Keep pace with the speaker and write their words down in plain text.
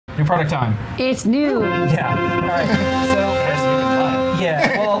New product time. It's new. Yeah. All right.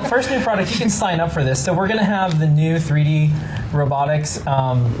 First new product, you can sign up for this. So we're going to have the new 3D robotics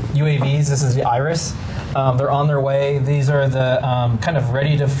UAVs. This is the Iris. They're on their way. These are the kind of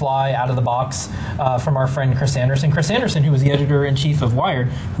ready to fly out of the box from our friend Chris Anderson. Chris Anderson, who was the editor-in-chief of Wired,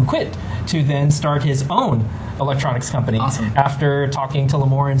 who quit to then start his own electronics company. Awesome. After talking to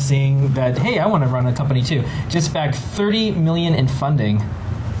Lamore and seeing that, hey, I want to run a company too. Just bagged $30 million in funding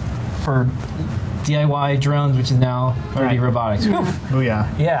for DIY drones, which is now 3D robotics. Booyah.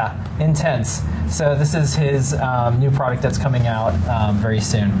 Yeah, intense. So this is his new product that's coming out very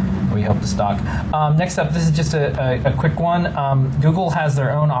soon. We hope to stock. Next up, this is just a quick one. Google has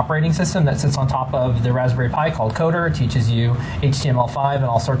their own operating system that sits on top of the Raspberry Pi called Coder. It teaches you HTML5 and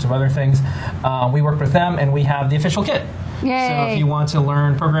all sorts of other things. We work with them, and we have the official kit. Yay. So if you want to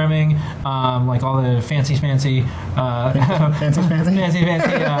learn programming, like all the fancy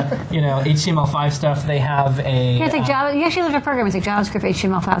HTML5 stuff, they have a... Yeah, it's like Java. You actually learn to program. It's like JavaScript,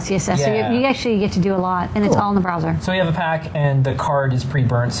 HTML5, CSS. So you actually get to do a lot, and it's all in the browser. So we have a pack, and the card is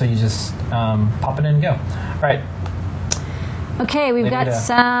pre-burnt, so you just pop it in and go. All right. Okay, we've got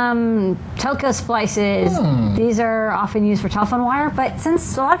some telco splices. These are often used for telephone wire, but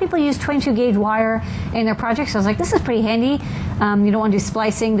since a lot of people use 22-gauge wire in their projects, I was like, this is pretty handy. You don't want to do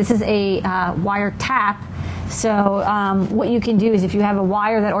splicing. This is a wire tap. So what you can do is if you have a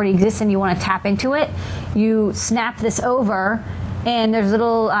wire that already exists and you want to tap into it, you snap this over, and there's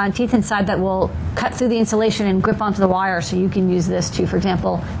little teeth inside that will cut through the insulation and grip onto the wire, so you can use this to, for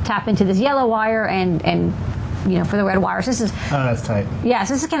example, tap into this yellow wire and for the red wires. This is... Oh, that's tight. Yeah,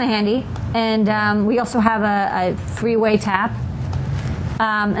 so this is kind of handy. And we also have a three-way tap.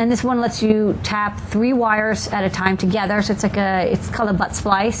 And this one lets you tap 3 wires at a time together. So it's called a butt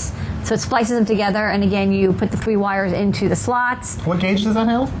splice. So it splices them together, and again, you put the 3 wires into the slots. What gauge does that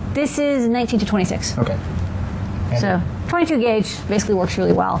have? This is 19 to 26. Okay. So 22 gauge basically works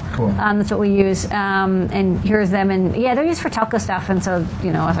really well. Cool. That's what we use. And here's them. And yeah, they're used for telco stuff. And so,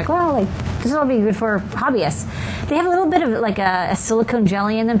 I was like, well, this will be good for hobbyists. They have a little bit of like a silicone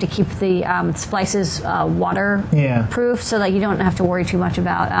jelly in them to keep the splices waterproof, so that you don't have to worry too much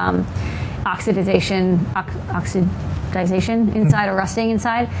about oxidization inside or rusting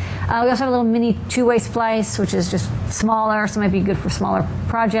inside. We also have a little mini 2-way splice, which is just smaller, so it might be good for smaller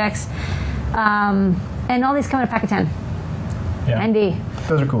projects. And all these come in a pack of 10. Yeah. Handy.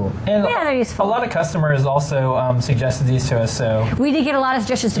 Those are cool. And they're useful. A lot of customers also suggested these to us. So we did get a lot of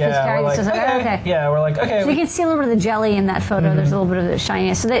suggestions to please carry these. Okay. Yeah, we're like, okay. So you can see a little bit of the jelly in that photo. There's a little bit of the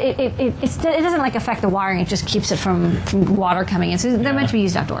shininess. So that it doesn't affect the wiring. It just keeps it from water coming in. So they're meant to be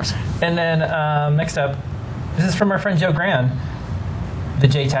used outdoors. And then next up, this is from our friend Joe Grand, the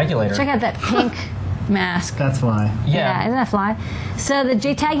J-Tagulator. Check out that pink mask. That's fly. Yeah, isn't that fly? So the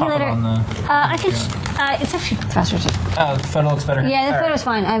J-Tagulator. It's actually faster. Oh, the photo looks better. Yeah, the photo's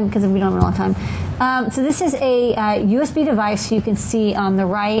fine because we don't have a long time. So this is a USB device. You can see on the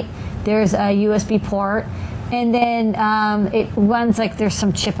right there's a USB port, and then it runs like there's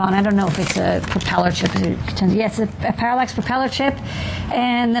some chip on. I don't know if it's a propeller chip. Yeah, it's a Parallax propeller chip,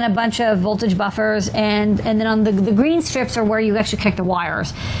 and then a bunch of voltage buffers, and then on the green strips are where you actually connect the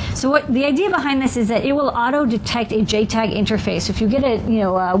wires. So what the idea behind this is that it will auto detect a JTAG interface. If you get a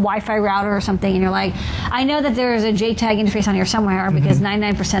Wi-Fi router or something, and you're like, I know that there's a JTAG interface on here somewhere because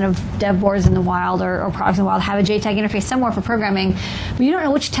 99% of dev boards in the wild or products in the wild have a JTAG interface somewhere for programming, but you don't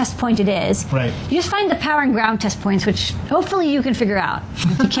know which test point it is. Right. You just find the power and ground test points, which hopefully you can figure out.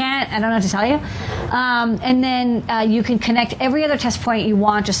 If you can't, I don't know what to tell you. And then you can connect every other test point you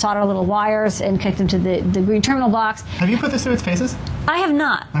want, just solder little wires and connect them to the green terminal blocks. Have you put this through its paces? I have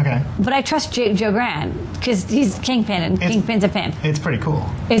not. Okay. But I trust Joe Grand because he's Kingpin, and Kingpin's a pin. It's pretty cool.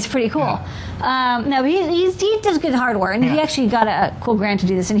 It's pretty cool. Yeah. No, he does good hardware, and he actually got a cool grant to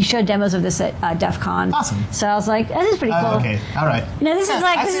do this, and he showed demos of this at DEF CON. Awesome. So I was like, this is pretty cool. Okay, all right. No, this is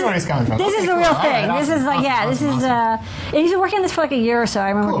like I see where he's coming from. This is the real thing. This is like he's been working on this for like a year or so. I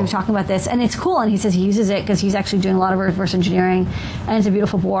remember he was talking about this, and it's cool. And he says he uses it because he's actually doing a lot of reverse engineering, and it's a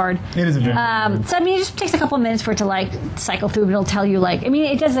beautiful board. It is a beautiful board. So I mean, it just takes a couple of minutes for it to like cycle through, but it'll tell you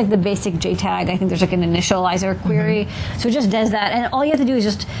it does like the basic JTAG. I think there's like an initializer query, so it just does that, and all you have to do is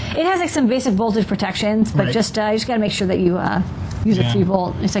it has like some basic voltage protection. But you just got to make sure that you use a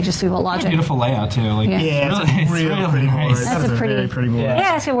 3-volt. It's like just 3-volt logic. Beautiful layout too. It's really pretty board. That's a pretty board. Yeah,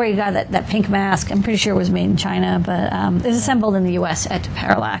 that's where you got that pink mask. I'm pretty sure it was made in China, but it's assembled in the U.S. at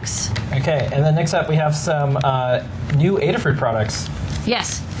Parallax. Okay, and then next up we have some new Adafruit products.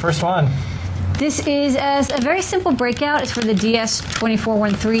 Yes. First one. This is a very simple breakout. It's for the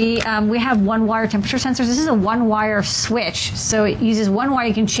DS2413. We have one-wire temperature sensors. This is a one-wire switch, so it uses one wire.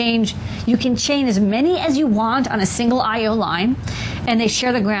 You can chain as many as you want on a single I/O line, and they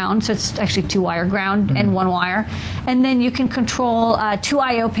share the ground, so it's actually two-wire ground and one wire. And then you can control two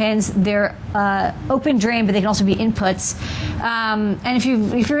I/O pins. They're open drain, but they can also be inputs. And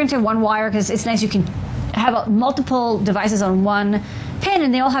if you're into one wire, because it's nice, you can have multiple devices on one pin,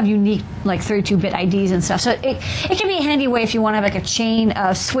 and they all have unique like 32-bit IDs and stuff. So it can be a handy way if you want to have like a chain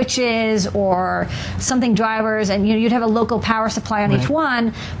of switches or something drivers, and you'd have a local power supply on each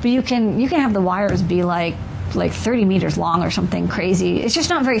one, but you can have the wires be like 30 meters long or something crazy. It's just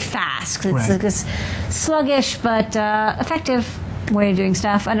not very fast because it's like this sluggish but effective way of doing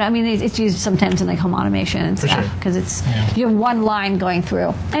stuff. And I mean, it's used sometimes in like home automation and stuff because it's you have one line going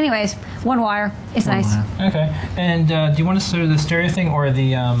through. Anyways, one wire. It's nice. Okay. And do you want to show the stereo thing or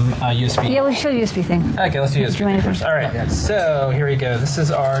the USB? Yeah, we'll show the USB thing. Okay, let's do USB first. All right. So here we go. This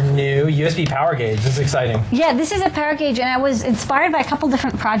is our new USB power gauge. This is exciting. Yeah, this is a power gauge, and I was inspired by a couple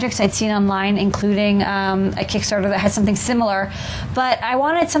different projects I'd seen online, including a Kickstarter that had something similar. But I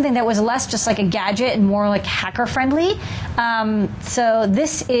wanted something that was less just like a gadget and more like hacker friendly. So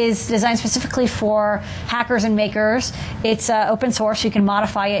this is designed specifically for hackers and makers. It's open source. You can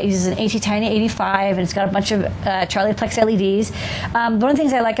modify it. It uses an AT-Tiny85, and it's got a bunch of Charlie Plex LEDs. One of the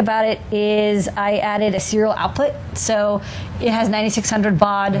things I like about it is I added a serial output. So it has 9600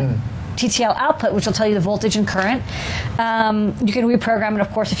 baud TTL output, which will tell you the voltage and current. You can reprogram it,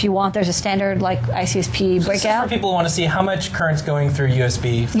 of course, if you want. There's a standard like ICSP breakout. For people who want to see how much current's going through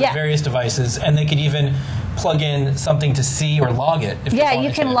USB for various devices, and they could even plug in something to see or log it. If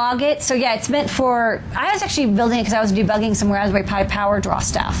you can log it. So yeah, it's meant for. I was actually building it because I was debugging some Raspberry Pi power draw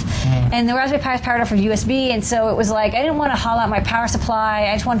stuff, and the Raspberry Pi is powered up from USB, and so it was like I didn't want to haul out my power supply.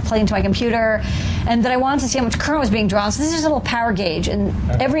 I just wanted to plug into my computer, and then I wanted to see how much current was being drawn. So this is a little power gauge, and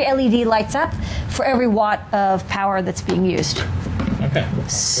every LED lights up for every watt of power that's being used. Okay.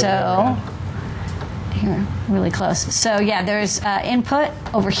 So. Here, really close. So yeah, there's input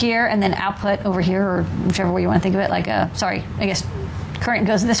over here and then output over here, or whichever way you want to think of it. Like I guess current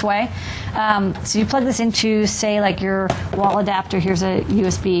goes this way. So you plug this into, say, like your wall adapter. Here's a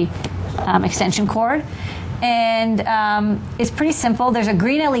USB extension cord. And it's pretty simple. There's a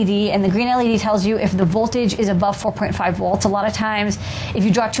green LED, and the green LED tells you if the voltage is above 4.5 volts. A lot of times, if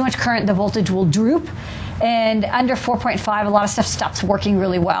you draw too much current, the voltage will droop. And under 4.5, a lot of stuff stops working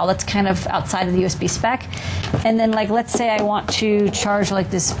really well. That's kind of outside of the USB spec. And then, like, let's say I want to charge like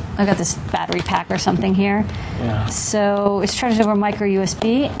this. I've got this battery pack or something here. Yeah. So it's charged over micro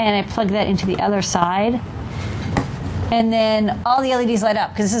USB, and I plug that into the other side. And then all the LEDs light up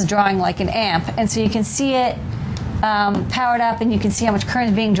because this is drawing like an amp. And so you can see it powered up, and you can see how much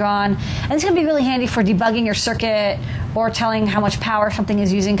current is being drawn. And it's going to be really handy for debugging your circuit or telling how much power something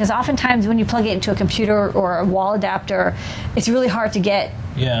is using, because oftentimes when you plug it into a computer or a wall adapter, it's really hard to get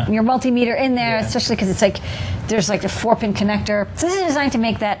your multimeter in there, especially because it's like there's like a 4-pin connector. So this is designed to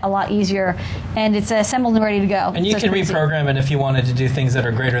make that a lot easier, and it's assembled and ready to go. And you can reprogram it if you wanted to do things that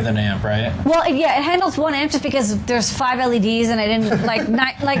are greater than amp, right? Well, yeah, it handles 1 amp just because there's 5 LEDs, and I didn't like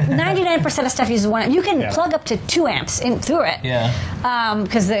 99% of stuff uses 1 amp. You can plug up to 2 amps in through it. Yeah.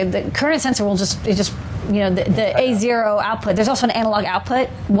 Because the current sensor will just the A0 output. There's also an analog output,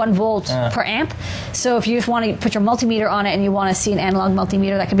 1 volt per amp. So if you just want to put your multimeter on it and you want to see an analog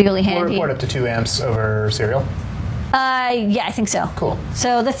multimeter, that could be really handy. Or port up to 2 amps over serial. Yeah, I think so. Cool.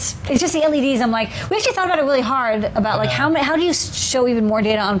 So it's just the LEDs. I'm like, we actually thought about it really hard about like how do you show even more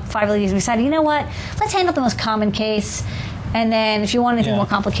data on 5 LEDs? We decided, you know what? Let's handle the most common case, and then if you want anything more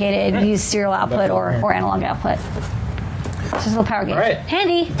complicated, use serial output or analog output. Just a little power gauge. All right.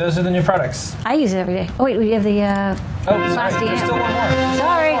 Handy. Those are the new products. I use it every day. Oh wait, we have the plastic. There's still one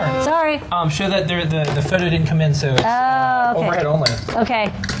more. Sorry. Show that the photo didn't come in, so it's overhead only.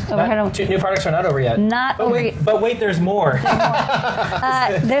 Okay. Overhead only. New products are not over yet. But wait, there's more.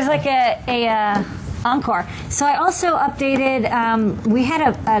 There's like a encore. So I also updated. We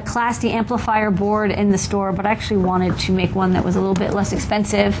had a Class D amplifier board in the store, but I actually wanted to make one that was a little bit less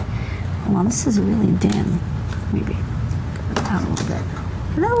expensive. Hold on, this is really dim. Maybe. Out a little bit.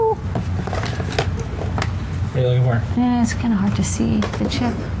 Hello. What are you looking for? Yeah, it's kind of hard to see the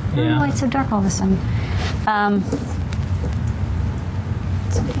chip. Yeah. Oh, it's so dark all of a sudden.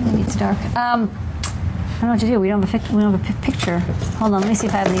 It's dark. I don't know what to do. We don't have a picture. Hold on. Let me see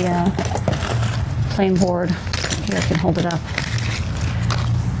if I have the plain board. Here, I can hold it up.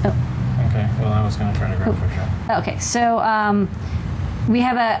 Oh. Okay. Well, I was going to try to grab a picture. Okay. So. We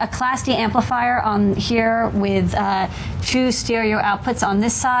have a Class D amplifier on here with 2 stereo outputs on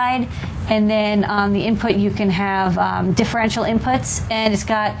this side, And then on the input, you can have differential inputs, and it's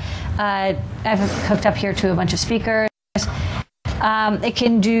got, I've hooked up here to a bunch of speakers. It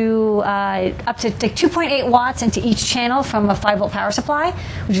can do up to like 2.8 watts into each channel from a 5-volt power supply,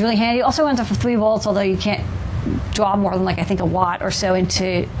 which is really handy. It also runs off of 3 volts, although you can't draw more than like I think a watt or so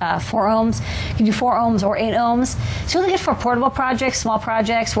into 4 ohms. You can do 4 ohms or 8 ohms. It's really good for portable projects, small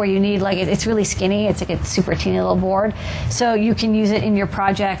projects where you need like it's really skinny. It's like a super teeny little board, so you can use it in your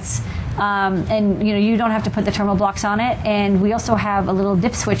projects. And you don't have to put the terminal blocks on it. And we also have a little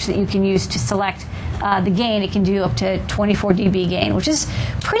dip switch that you can use to select the gain. It can do up to 24 dB gain, which is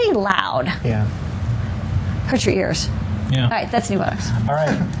pretty loud. Yeah. Hurts your ears. Yeah. All right, that's new products. All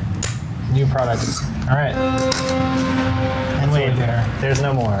right. New products. All right. And wait, there. there's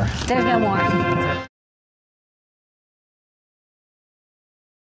no more. There's no more.